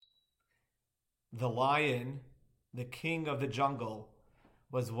The lion, the king of the jungle,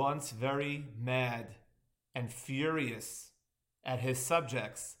 was once very mad and furious at his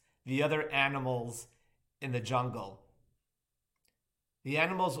subjects, the other animals in the jungle. The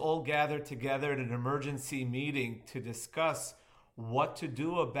animals all gathered together at an emergency meeting to discuss what to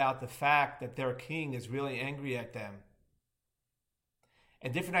do about the fact that their king is really angry at them.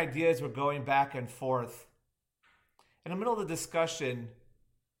 And different ideas were going back and forth. In the middle of the discussion,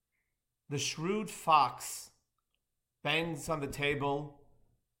 the shrewd fox bangs on the table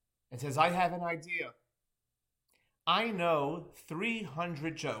and says, I have an idea. I know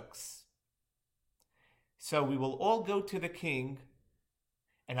 300 jokes. So we will all go to the king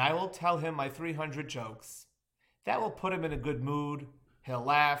and I will tell him my 300 jokes. That will put him in a good mood. He'll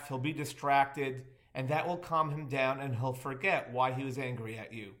laugh, he'll be distracted, and that will calm him down and he'll forget why he was angry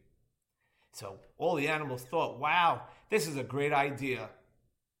at you. So all the animals thought, wow, this is a great idea.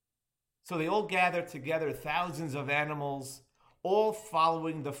 So they all gathered together, thousands of animals, all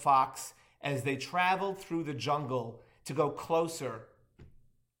following the fox as they traveled through the jungle to go closer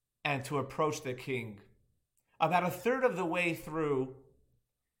and to approach the king. About a third of the way through,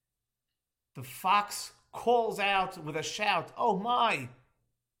 the fox calls out with a shout, oh my,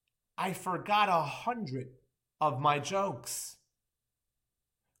 I forgot 100 of my jokes.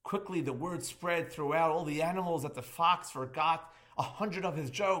 Quickly the word spread throughout all the animals that the fox forgot 100 of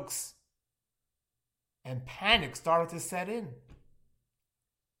his jokes. And panic started to set in.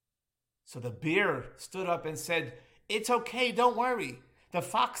 So the bear stood up and said, it's okay, don't worry. The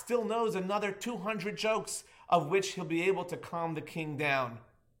fox still knows another 200 jokes of which he'll be able to calm the king down.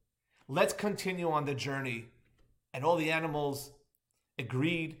 Let's continue on the journey. And all the animals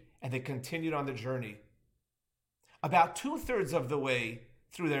agreed and they continued on the journey. About 2/3 of the way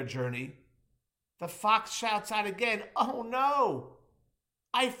through their journey, the fox shouts out again, oh no,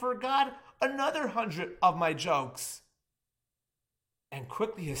 I forgot another 100 of my jokes. And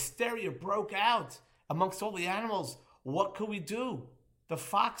quickly hysteria broke out amongst all the animals. What could we do? The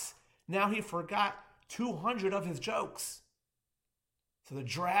fox, now he forgot 200 of his jokes. So the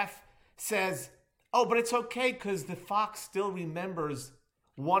giraffe says, oh, but it's okay because the fox still remembers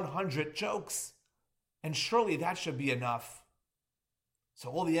 100 jokes. And surely that should be enough. So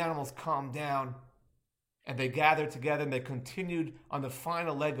all the animals calmed down and they gathered together and they continued on the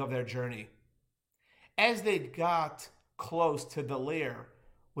final leg of their journey. As they got close to the lair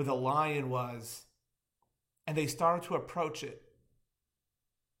where the lion was, and they started to approach it,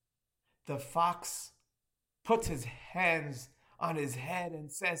 the fox puts his hands on his head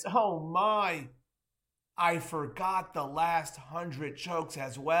and says, oh my, I forgot the last 100 jokes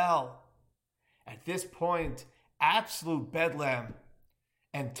as well. At this point, absolute bedlam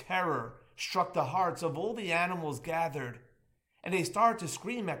and terror struck the hearts of all the animals gathered, and they started to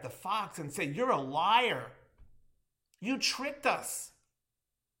scream at the fox and say, you're a liar. You tricked us.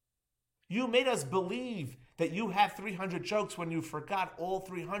 You made us believe that you have 300 jokes when you forgot all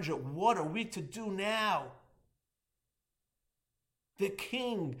 300. What are we to do now? The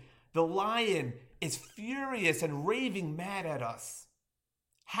king, the lion, is furious and raving mad at us.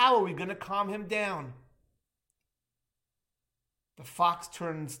 How are we going to calm him down? The fox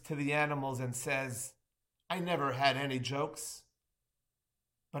turns to the animals and says, I never had any jokes,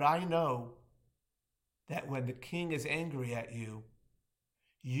 but I know that when the king is angry at you,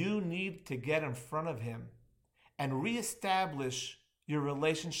 you need to get in front of him and reestablish your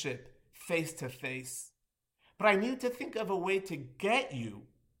relationship face to face. But I need to think of a way to get you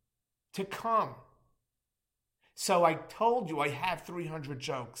to come. So I told you I have 300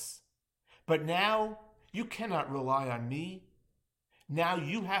 jokes, but now you cannot rely on me. Now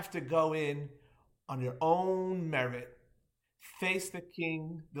you have to go in on your own merit, face the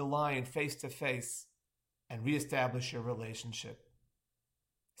king, the lion, face to face, and reestablish your relationship.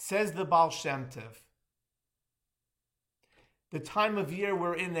 Says the Baal Shem Tov, the time of year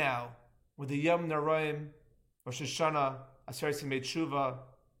we're in now, with the Yom Noraim, Rosh Hashanah, Aseret Yemei Tshuva,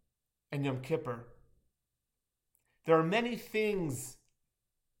 and Yom Kippur. There are many things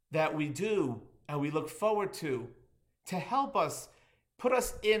that we do and we look forward to help us, put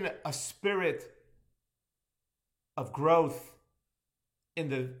us in a spirit of growth, in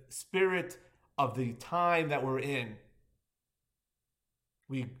the spirit of the time that we're in.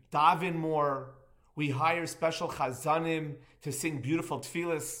 We daven more. We hire special chazanim to sing beautiful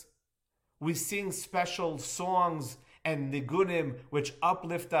tefillas. We sing special songs and nigunim which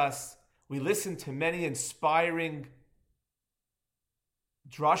uplift us. We listen to many inspiring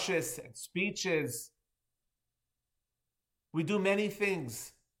drushes and speeches. We do many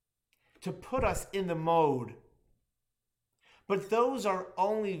things to put us in the mode. But those are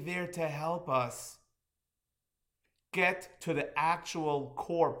only there to help us get to the actual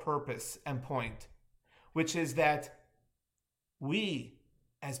core purpose and point, which is that we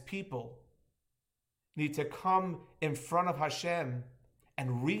as people need to come in front of Hashem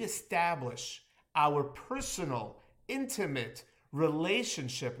and reestablish our personal, intimate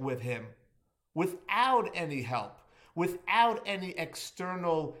relationship with Him without any help, without any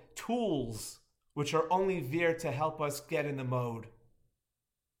external tools, which are only there to help us get in the mode.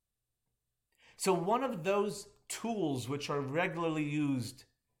 So one of those tools which are regularly used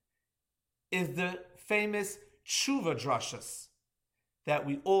is the famous tshuva drashas that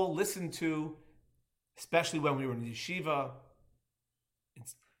we all listened to, especially when we were in yeshiva,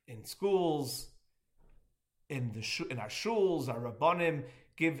 in schools, in our shuls. Our rabbanim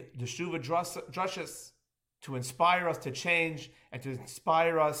give the tshuva drashas to inspire us to change and to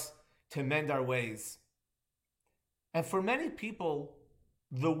inspire us to mend our ways. And for many people,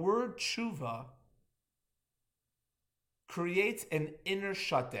 the word tshuva creates an inner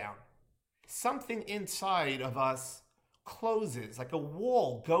shutdown. Something inside of us closes, like a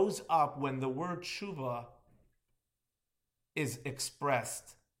wall goes up when the word tshuva is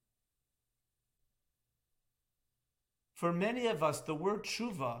expressed. For many of us, the word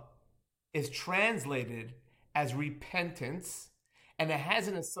tshuva is translated as repentance, and it has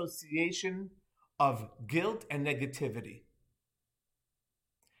an association of guilt and negativity.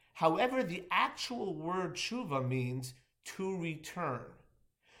 However, the actual word tshuva means to return,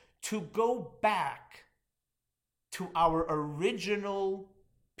 to go back to our original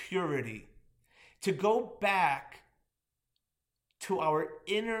purity, to go back to our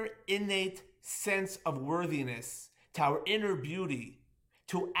inner innate sense of worthiness, to our inner beauty,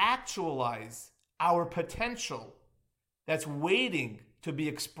 to actualize our potential that's waiting to be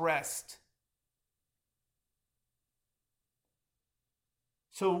expressed.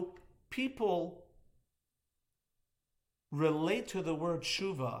 So people relate to the word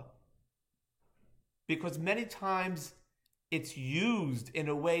tshuva because many times it's used in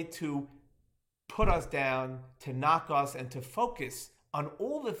a way to put us down, to knock us, and to focus on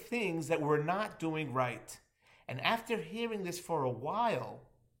all the things that we're not doing right. And after hearing this for a while,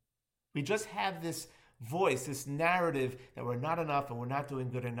 we just have this voice, this narrative that we're not enough and we're not doing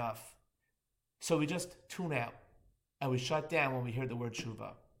good enough. So we just tune out and we shut down when we hear the word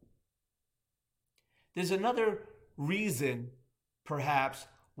tshuva. There's another reason, perhaps,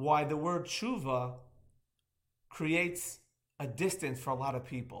 why the word tshuva creates a distance for a lot of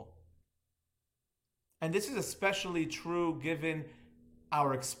people. And this is especially true given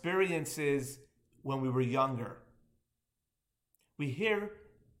our experiences when we were younger. We hear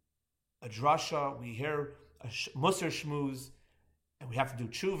a drasha, we hear a musar shmuz, and we have to do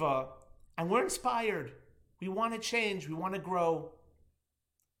tshuva, and we're inspired. We want to change, we want to grow.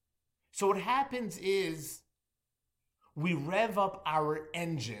 So what happens is we rev up our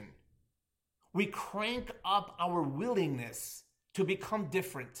engine. We crank up our willingness to become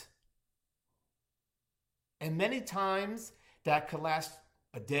different. And many times that could last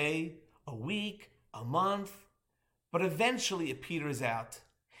a day, a week, a month, but eventually it peters out.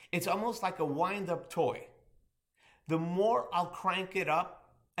 It's almost like a wind-up toy. The more I'll crank it up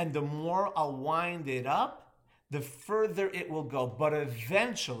and the more I'll wind it up, the further it will go. But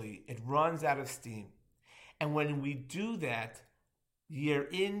eventually it runs out of steam. And when we do that, year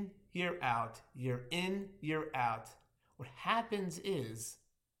in, year out, year in, year out, what happens is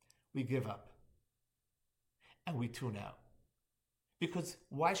we give up and we tune out. Because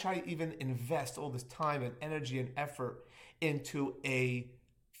why should I even invest all this time and energy and effort into a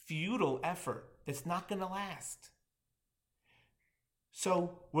futile effort that's not going to last?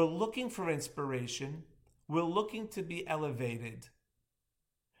 So we're looking for inspiration. We're looking to be elevated.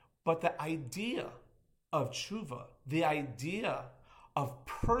 But the idea of tshuva, the idea of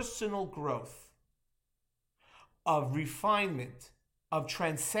personal growth, of refinement, of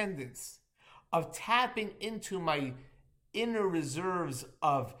transcendence, of tapping into my inner reserves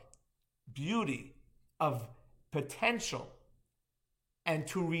of beauty, of potential, and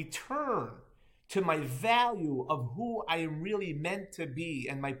to return to my value of who I am really meant to be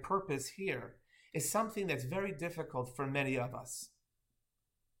and my purpose here is something that's very difficult for many of us.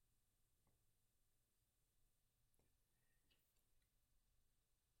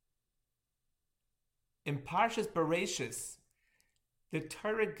 In Parshas Bereshis, the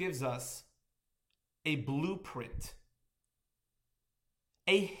Torah gives us a blueprint,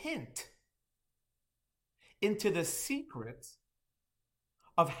 a hint into the secrets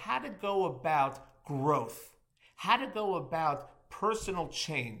of how to go about growth, how to go about personal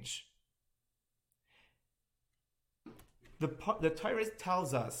change. The Torah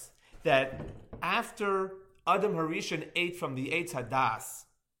tells us that after Adam Harishon ate from the Eitz Hadas,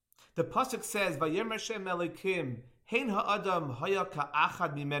 the pasuk says, "Vayemer Hashem Elokim, hein ha'adam haya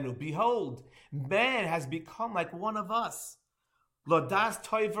ka'achad mimenu." Behold, man has become like one of us. Lodas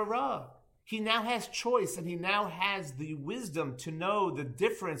toivara. He now has choice, and he now has the wisdom to know the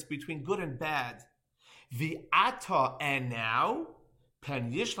difference between good and bad. V'ata, and now,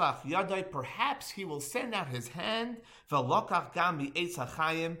 pen yishlach yadai, perhaps he will send out his hand, v'lokach gam mi'etz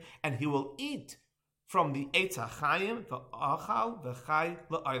hachayim, and he will eat from the Eitz HaChaim, v'achal v'chai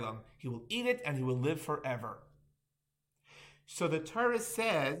la'olam. He will eat it and he will live forever. So the Torah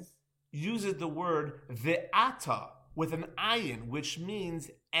uses the word ve'ata with an ayin, which means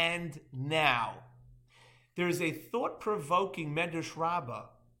and now. There is a thought-provoking Medrash Rabbah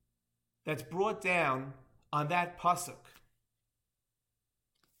that's brought down on that pasuk.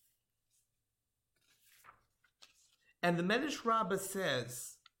 And the Medrash Rabbah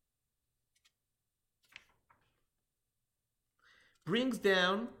brings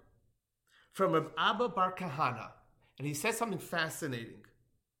down from Rabbi Abba Bar Kahana, and he says something fascinating.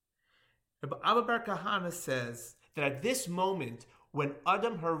 Rabbi Abba Bar Kahana says that at this moment, when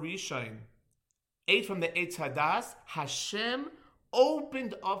Adam Harishon ate from the Eitz Hadas, Hashem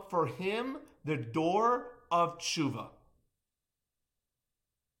opened up for him the door of tshuva.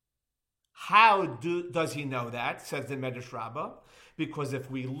 How does he know that, says the Medrash Rabbah? Because if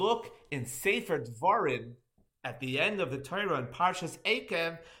we look in Sefer Dvarim, at the end of the Torah in Parshas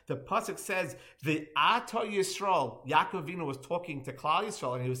Ekev, the pasuk says, "Ve'ata Yisrael." Yaakov Avinu was talking to Klal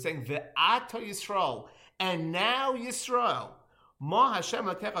Yisrael, and he was saying, "Ve'ata Yisrael," and now Yisrael. Ma Hashem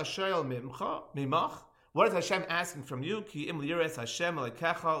lekecha shoyel mimach. What is Hashem asking from you? Ki im liras Hashem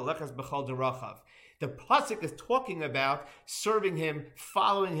lekecha lechas b'chol derachav. The pasuk is talking about serving Him,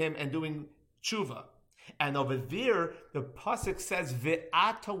 following Him, and doing tshuva. And over there, the pasuk says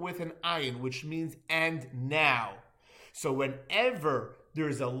ve'ata with an ayin, which means and now. So whenever there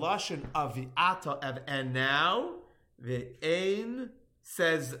is a lashon of ve'ata of and now, ve'ein,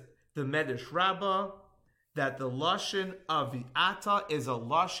 says the Medrash Rabbah, that the lashon of ve'ata is a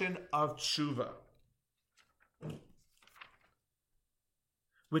lashon of tshuva,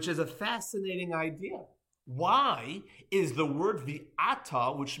 which is a fascinating idea. Why is the word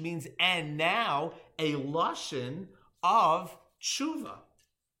vi'ata, which means and now, a lashon of tshuva?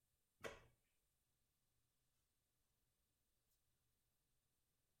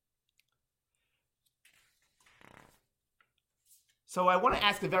 So I want to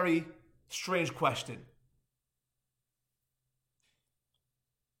ask a very strange question.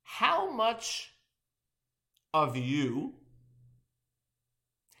 How much of you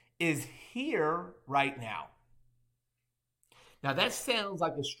is here right now? Now that sounds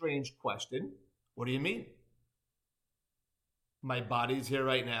like a strange question. What do you mean? My body's here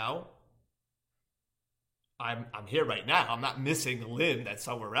right now. I'm here right now. I'm not missing a limb that's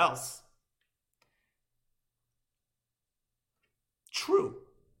somewhere else. True.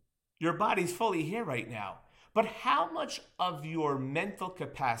 Your body's fully here right now. But how much of your mental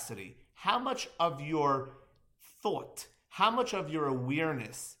capacity, how much of your thought, how much of your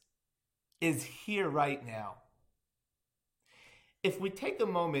awareness is here right now? If we take a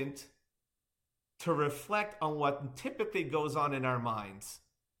moment to reflect on what typically goes on in our minds,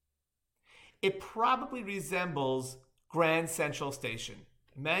 it probably resembles Grand Central Station.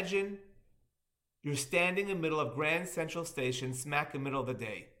 Imagine you're standing in the middle of Grand Central Station, smack in the middle of the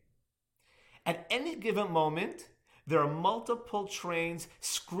day. At any given moment, there are multiple trains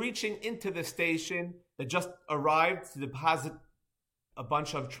screeching into the station that just arrived to deposit a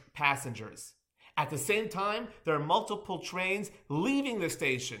bunch of passengers. At the same time, there are multiple trains leaving the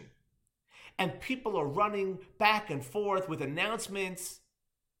station. And people are running back and forth with announcements.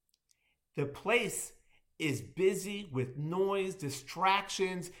 The place is busy with noise,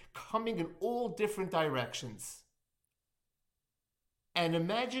 distractions, coming in all different directions. And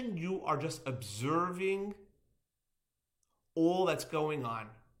imagine you are just observing all that's going on.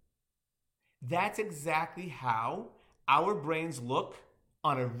 That's exactly how our brains look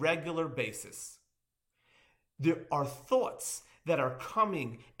on a regular basis. There are thoughts that are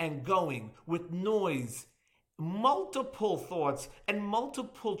coming and going with noise, multiple thoughts and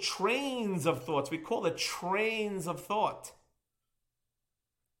multiple trains of thoughts. We call it trains of thought.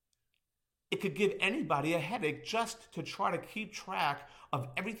 It could give anybody a headache just to try to keep track of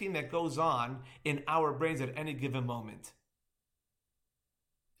everything that goes on in our brains at any given moment.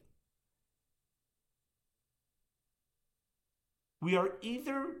 We are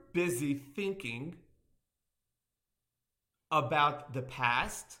either busy thinking about the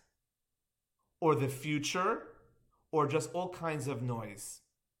past or the future or just all kinds of noise.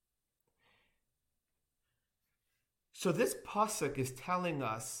 So this pasuk is telling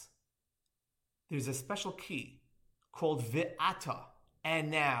us there's a special key called Ve'ata, and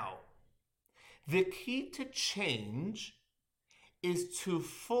now. The key to change is to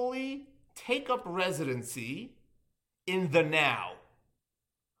fully take up residency in the now.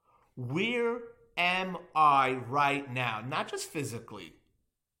 Where am I right now? Not just physically,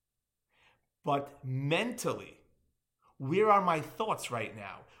 but mentally. Where are my thoughts right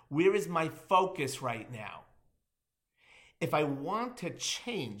now? Where is my focus right now? If I want to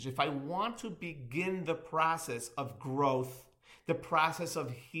change, if I want to begin the process of growth, the process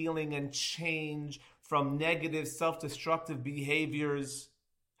of healing and change from negative self-destructive behaviors,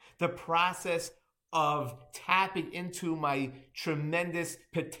 the process of tapping into my tremendous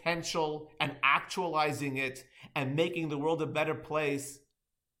potential and actualizing it and making the world a better place,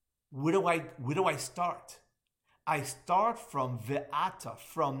 where do I start? I start from Ve'ata,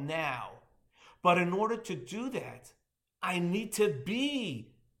 from now. But in order to do that, I need to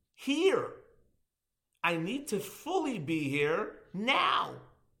be here. I need to fully be here now.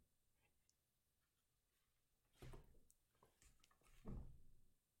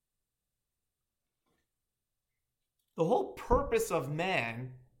 The whole purpose of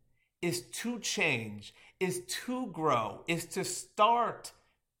man is to change, is to grow, is to start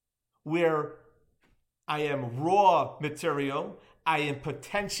where I am raw material, I am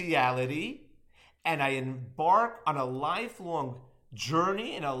potentiality, and I embark on a lifelong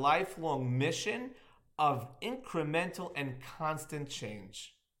journey and a lifelong mission of incremental and constant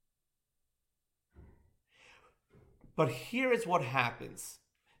change. But here is what happens.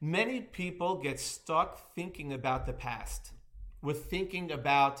 Many people get stuck thinking about the past. We're thinking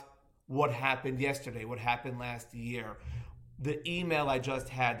about what happened yesterday, what happened last year, the email I just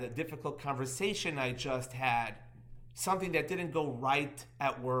had, the difficult conversation I just had, something that didn't go right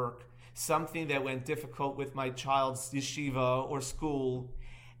at work, something that went difficult with my child's yeshiva or school,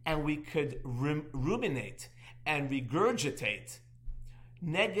 and we could ruminate and regurgitate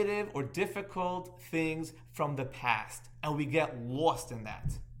negative or difficult things from the past, and we get lost in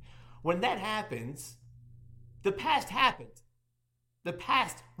that. When that happens, the past happened. The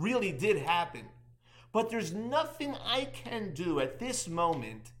past really did happen. But there's nothing I can do at this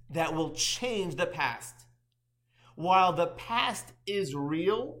moment that will change the past. While the past is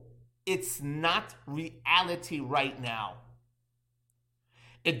real, it's not reality right now.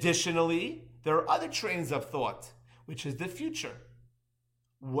 Additionally, there are other trains of thought, which is the future.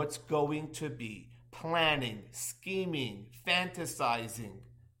 What's going to be? Planning, scheming, fantasizing,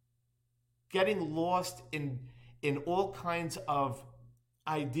 getting lost in all kinds of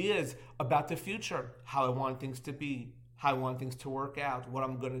ideas about the future, how I want things to be, how I want things to work out, what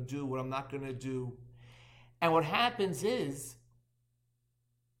I'm going to do, what I'm not going to do. And what happens is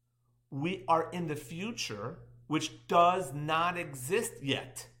we are in the future, which does not exist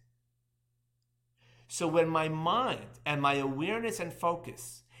yet. So when my mind and my awareness and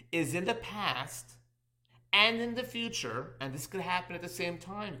focus is in the past and in the future, and this could happen at the same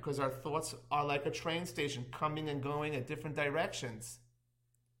time because our thoughts are like a train station coming and going in different directions.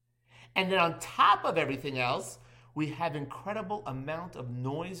 And then on top of everything else, we have incredible amount of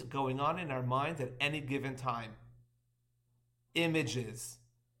noise going on in our minds at any given time. Images,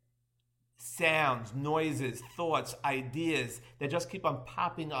 sounds, noises, thoughts, ideas that just keep on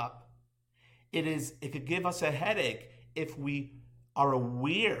popping up. It could give us a headache if we are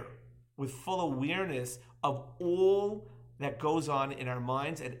aware, with full awareness of all that goes on in our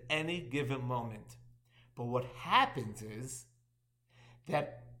minds at any given moment. But what happens is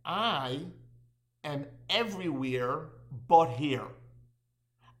that I am everywhere but here.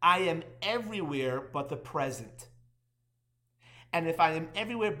 I am everywhere but the present. And if I am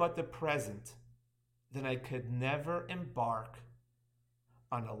everywhere but the present, then I could never embark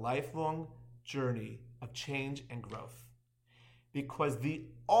on a lifelong journey of change and growth. Because the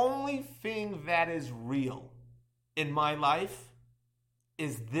only thing that is real in my life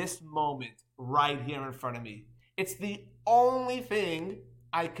is this moment right here in front of me. It's the only thing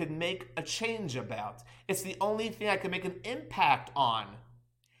I could make a change about. It's the only thing I can make an impact on.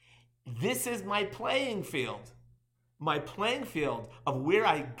 This is my playing field. My playing field of where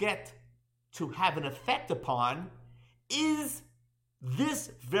I get to have an effect upon is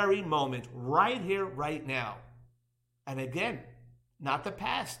this very moment, right here, right now. And again, not the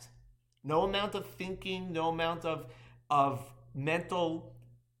past. No amount of thinking, no amount of mental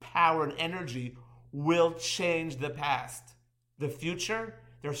power and energy will change the past. The future,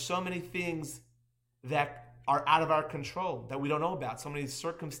 there are so many things that are out of our control, that we don't know about. So many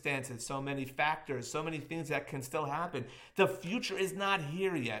circumstances, so many factors, so many things that can still happen. The future is not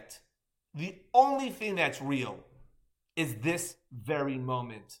here yet. The only thing that's real is this very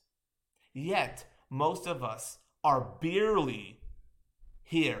moment. Yet, most of us are barely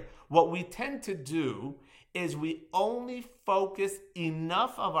here. What we tend to do is we only focus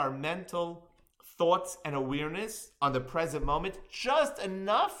enough of our mental thoughts and awareness on the present moment, just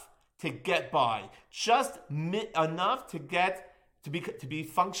enough to get by, just enough to be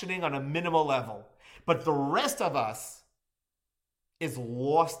functioning on a minimal level. But the rest of us is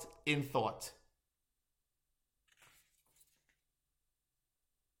lost in thought.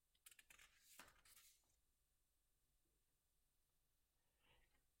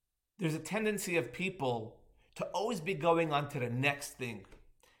 There's a tendency of people to always be going on to the next thing.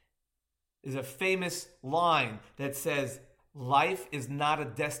 There's a famous line that says, life is not a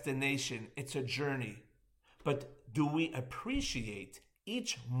destination, it's a journey. But do we appreciate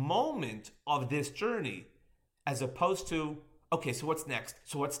each moment of this journey as opposed to, okay, so what's next?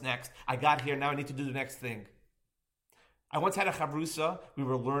 So what's next? I got here, now I need to do the next thing. I once had a chavrusa, we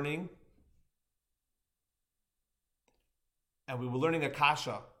were learning a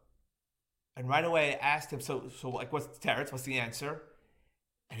kasha. And right away I asked him, so like, what's the teretz? What's the answer?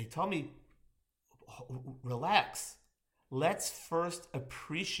 And he told me, relax. Let's first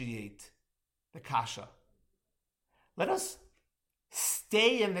appreciate the kasha. Let us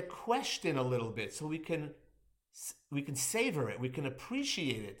stay in the question a little bit so we can savor it, we can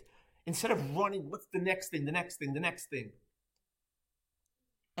appreciate it, instead of running, what's the next thing, the next thing, the next thing.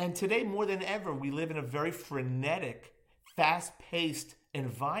 And today, more than ever, we live in a very frenetic, fast-paced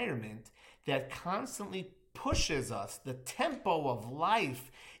environment that constantly pushes us. The tempo of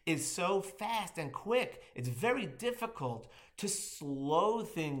life is so fast and quick. It's very difficult to slow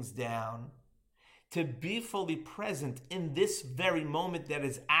things down, to be fully present in this very moment that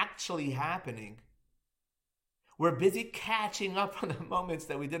is actually happening. We're busy catching up on the moments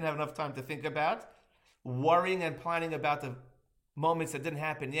that we didn't have enough time to think about, worrying and planning about the moments that didn't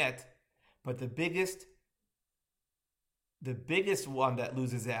happen yet. But the biggest one that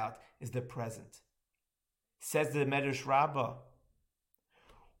loses out is the present. Says the Medrash Rabbah,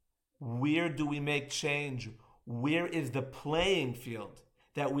 where do we make change? Where is the playing field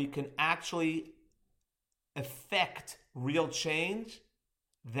that we can actually affect real change?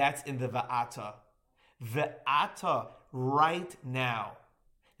 That's in the Va'ata. Va'ata, right now.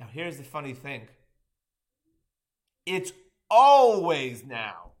 Now here's the funny thing. It's always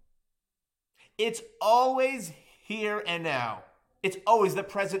now. It's always here and now. It's always the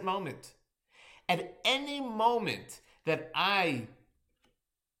present moment. At any moment that I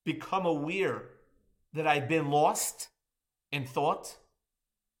become aware that I've been lost in thought,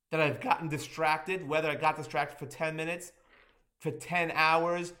 that I've gotten distracted, whether I got distracted for 10 minutes, for 10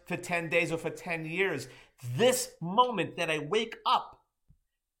 hours, for 10 days, or for 10 years, this moment that I wake up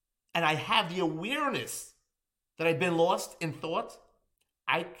and I have the awareness that I've been lost in thought,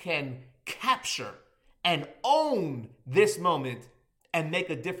 I can capture and own this moment and make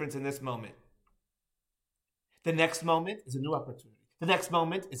a difference in this moment. The next moment is a new opportunity. The next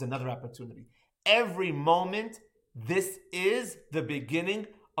moment is another opportunity. Every moment, this is the beginning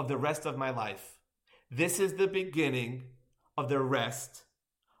of the rest of my life. This is the beginning of the rest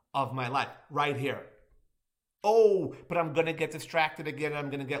of my life, right here. Oh, but I'm going to get distracted again. I'm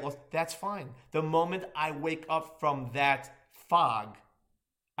going to get lost. That's fine. The moment I wake up from that fog,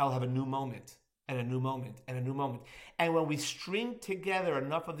 I'll have a new moment and a new moment and a new moment. And when we string together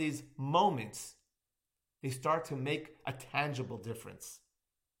enough of these moments, they start to make a tangible difference.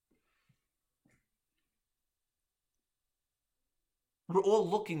 We're all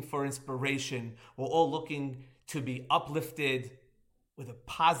looking for inspiration. We're all looking to be uplifted with a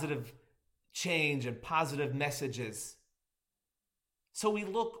positive change and positive messages. So we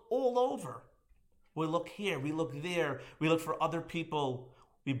look all over. We look here, we look there, we look for other people,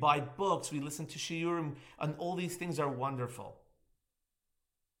 we buy books, we listen to Shiur, and all these things are wonderful.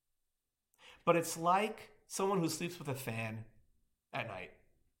 But it's like someone who sleeps with a fan at night.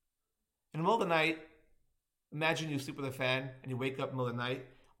 In the middle of the night, imagine you sleep with a fan and you wake up in the middle of the night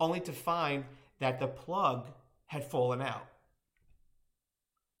only to find that the plug had fallen out.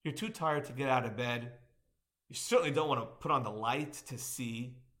 You're too tired to get out of bed. You certainly don't want to put on the light to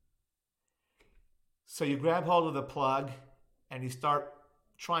see. So you grab hold of the plug and you start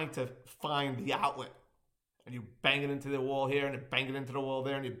trying to find the outlet. And you bang it into the wall here, and you bang it into the wall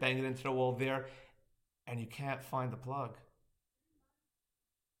there, and you bang it into the wall there, and you can't find the plug.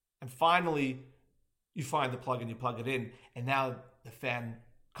 And finally, you find the plug and you plug it in, and now the fan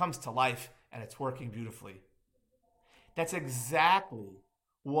comes to life and it's working beautifully. That's exactly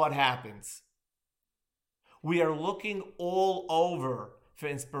what happens. We are looking all over for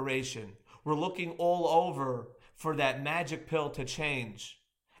inspiration. We're looking all over for that magic pill to change.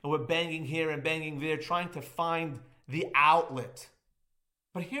 And we're banging here and banging there, trying to find the outlet.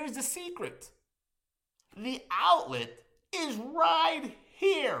 But here's the secret. The outlet is right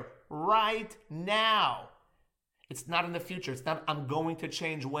here, right now. It's not in the future. It's not, I'm going to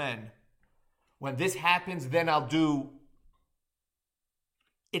change when. When this happens, then I'll do.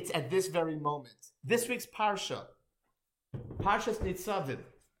 It's at this very moment. This week's Parsha, Parshas Nitzavim,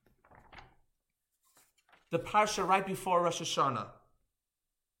 the Parsha right before Rosh Hashanah,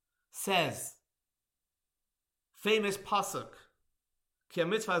 says, famous pasuk, Ki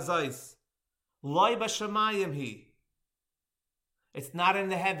ha-mitzvah zayis, Loi b'shamayim hi. It's not in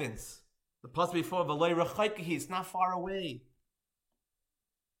the heavens. The pasuk before, V'loi rechaiki, it's not far away.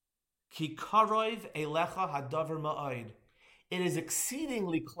 Ki karoiv elecha hadavar ma'od. It is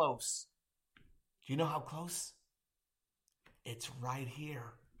exceedingly close. Do you know how close? It's right here.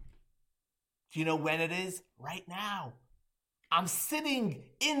 Do you know when it is? Right now. I'm sitting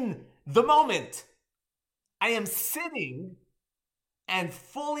in the moment. I am sitting and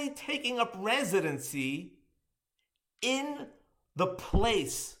fully taking up residency in the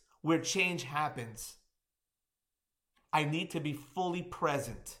place where change happens. I need to be fully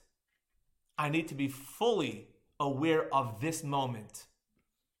present. I need to be fully aware of this moment.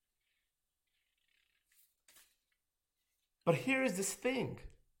 But here is this thing.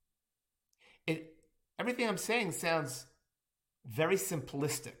 Everything I'm saying sounds very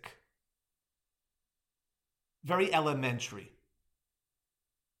simplistic, very elementary.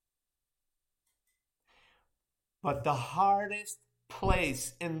 But the hardest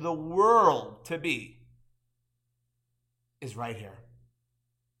place in the world to be is right here,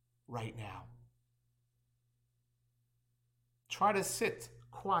 right now. Try to sit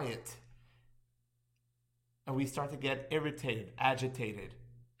quiet, and we start to get irritated, agitated,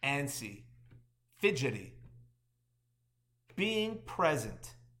 antsy, fidgety. Being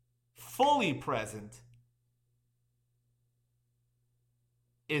present, fully present,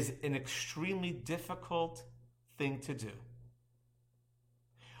 is an extremely difficult thing to do.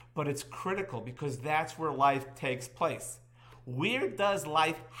 But it's critical because that's where life takes place. Where does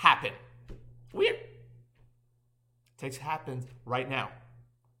life happen? Where? It happens right now,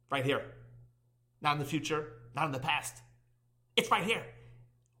 right here. Not in the future, not in the past. It's right here.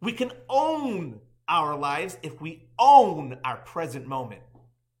 We can own our lives if we own our present moment.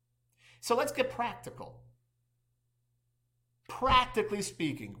 So let's get practical. Practically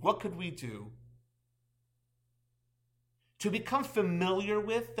speaking, what could we do to become familiar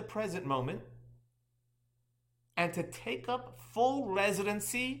with the present moment and to take up full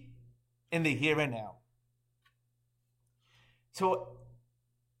residency in the here and now? So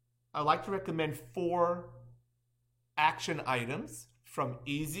I'd like to recommend 4 action items from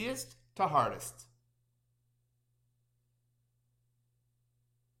easiest to hardest.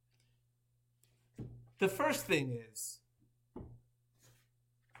 The first thing is,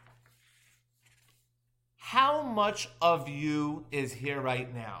 how much of you is here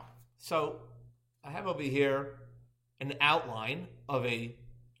right now? So I have over here an outline of a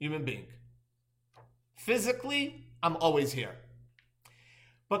human being. Physically, I'm always here.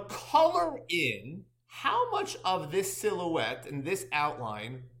 But color in how much of this silhouette and this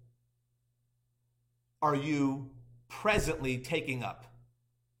outline are you presently taking up?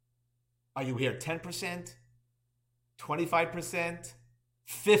 Are you here 10%, 25%,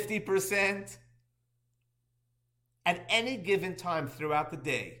 50%? At any given time throughout the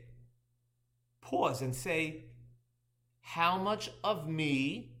day, pause and say, how much of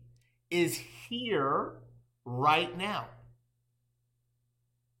me is here right now?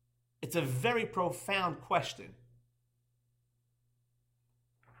 It's a very profound question.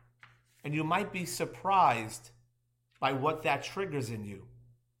 And you might be surprised by what that triggers in you.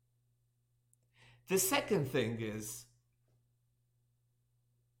 The second thing is,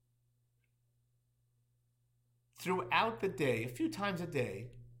 throughout the day, a few times a day,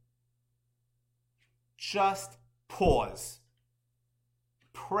 just pause.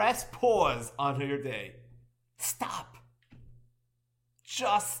 Press pause on your day. Stop.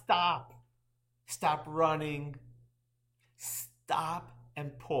 Just stop. Stop running. Stop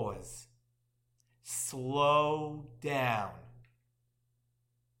and pause. Slow down.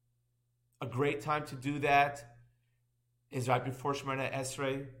 A great time to do that is right before Shemoneh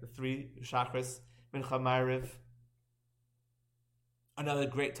Esrei, the 3 chakras, Mincha Ma'ariv. Another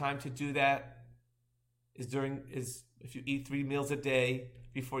great time to do that is if you eat 3 meals a day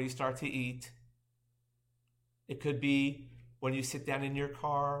before you start to eat. It could be when you sit down in your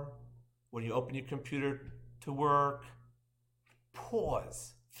car, when you open your computer to work.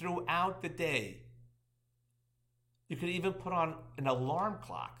 Pause throughout the day. You could even put on an alarm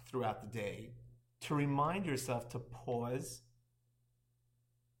clock throughout the day to remind yourself to pause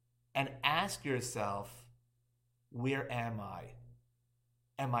and ask yourself, where am I?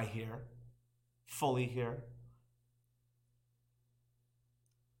 Am I here? Fully here?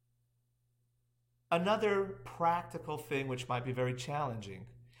 Another practical thing which might be very challenging,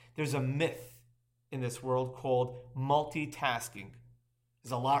 there's a myth in this world called multitasking.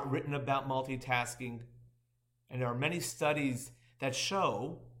 There's a lot written about multitasking, and there are many studies that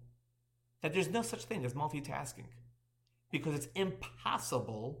show that there's no such thing as multitasking because it's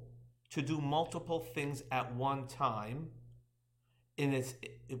impossible to do multiple things at one time. And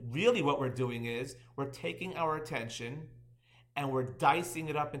really what we're doing is we're taking our attention and we're dicing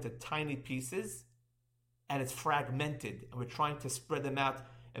it up into tiny pieces, and it's fragmented, and we're trying to spread them out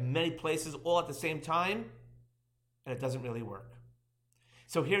in many places all at the same time, and it doesn't really work.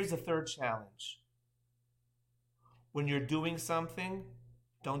 So here's the third challenge. When you're doing something,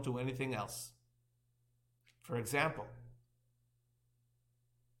 don't do anything else. For example,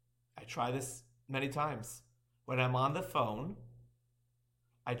 I try this many times. When I'm on the phone,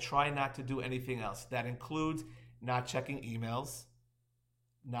 I try not to do anything else. That includes not checking emails,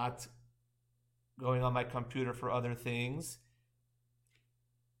 not going on my computer for other things.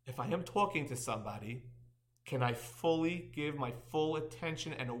 If I am talking to somebody, can I fully give my full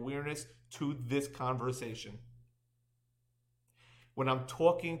attention and awareness to this conversation? When I'm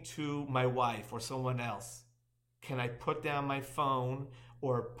talking to my wife or someone else, can I put down my phone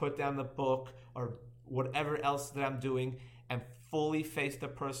or put down the book or whatever else that I'm doing and fully face the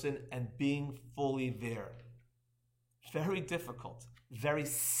person and being fully there? Very difficult, very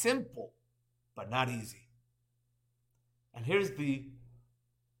simple, but not easy. And here's the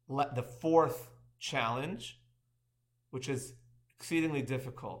fourth challenge, which is exceedingly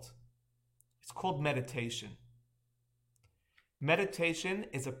difficult. It's called meditation. Meditation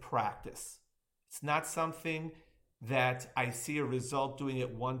is a practice. It's not something that I see a result doing it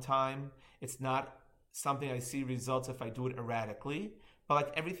one time. It's not something I see results if I do it erratically. But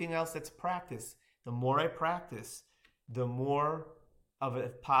like everything else that's practice, the more I practice, the more of a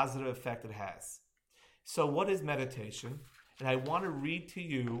positive effect it has. So what is meditation? And I want to read to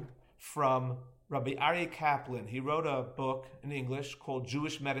you from Rabbi Aryeh Kaplan. He wrote a book in English called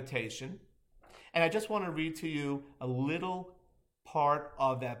Jewish Meditation. And I just want to read to you a little part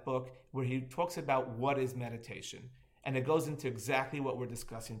of that book where he talks about what is meditation. And it goes into exactly what we're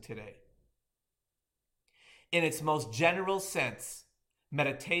discussing today. In its most general sense,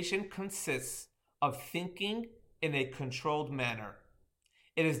 meditation consists of thinking in a controlled manner.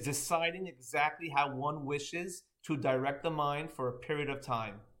 It is deciding exactly how one wishes to direct the mind for a period of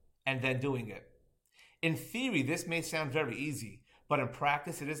time, and then doing it. In theory, this may sound very easy, but in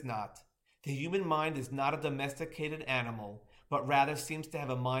practice it is not. The human mind is not a domesticated animal, but rather seems to have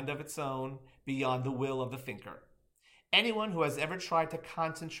a mind of its own beyond the will of the thinker. Anyone who has ever tried to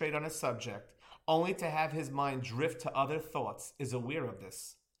concentrate on a subject only to have his mind drift to other thoughts is aware of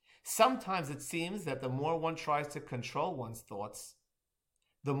this. Sometimes it seems that the more one tries to control one's thoughts,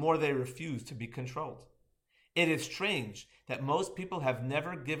 the more they refuse to be controlled. It is strange that most people have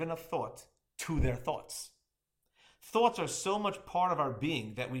never given a thought to their thoughts. Thoughts are so much part of our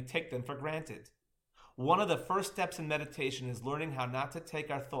being that we take them for granted. One of the first steps in meditation is learning how not to take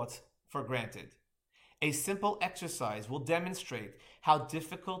our thoughts for granted. A simple exercise will demonstrate how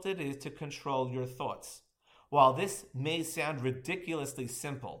difficult it is to control your thoughts. While this may sound ridiculously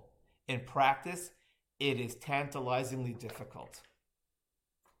simple, in practice, it is tantalizingly difficult.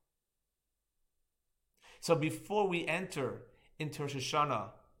 So before we enter into Rosh Hashanah,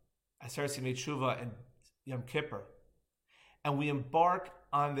 Aseret Yemei Teshuvah, and Yom Kippur, and we embark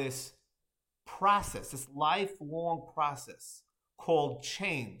on this process, this lifelong process called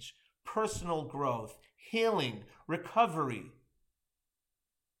change, personal growth, healing, recovery,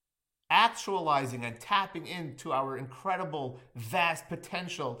 actualizing and tapping into our incredible, vast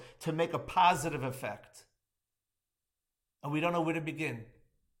potential to make a positive effect. And we don't know where to begin.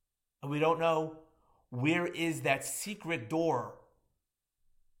 And we don't know where is that secret door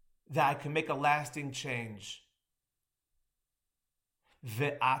that can make a lasting change.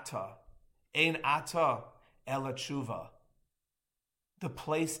 Ve'ata, ein ata ela tshuva. The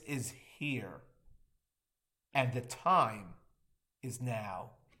place is here, and the time is now.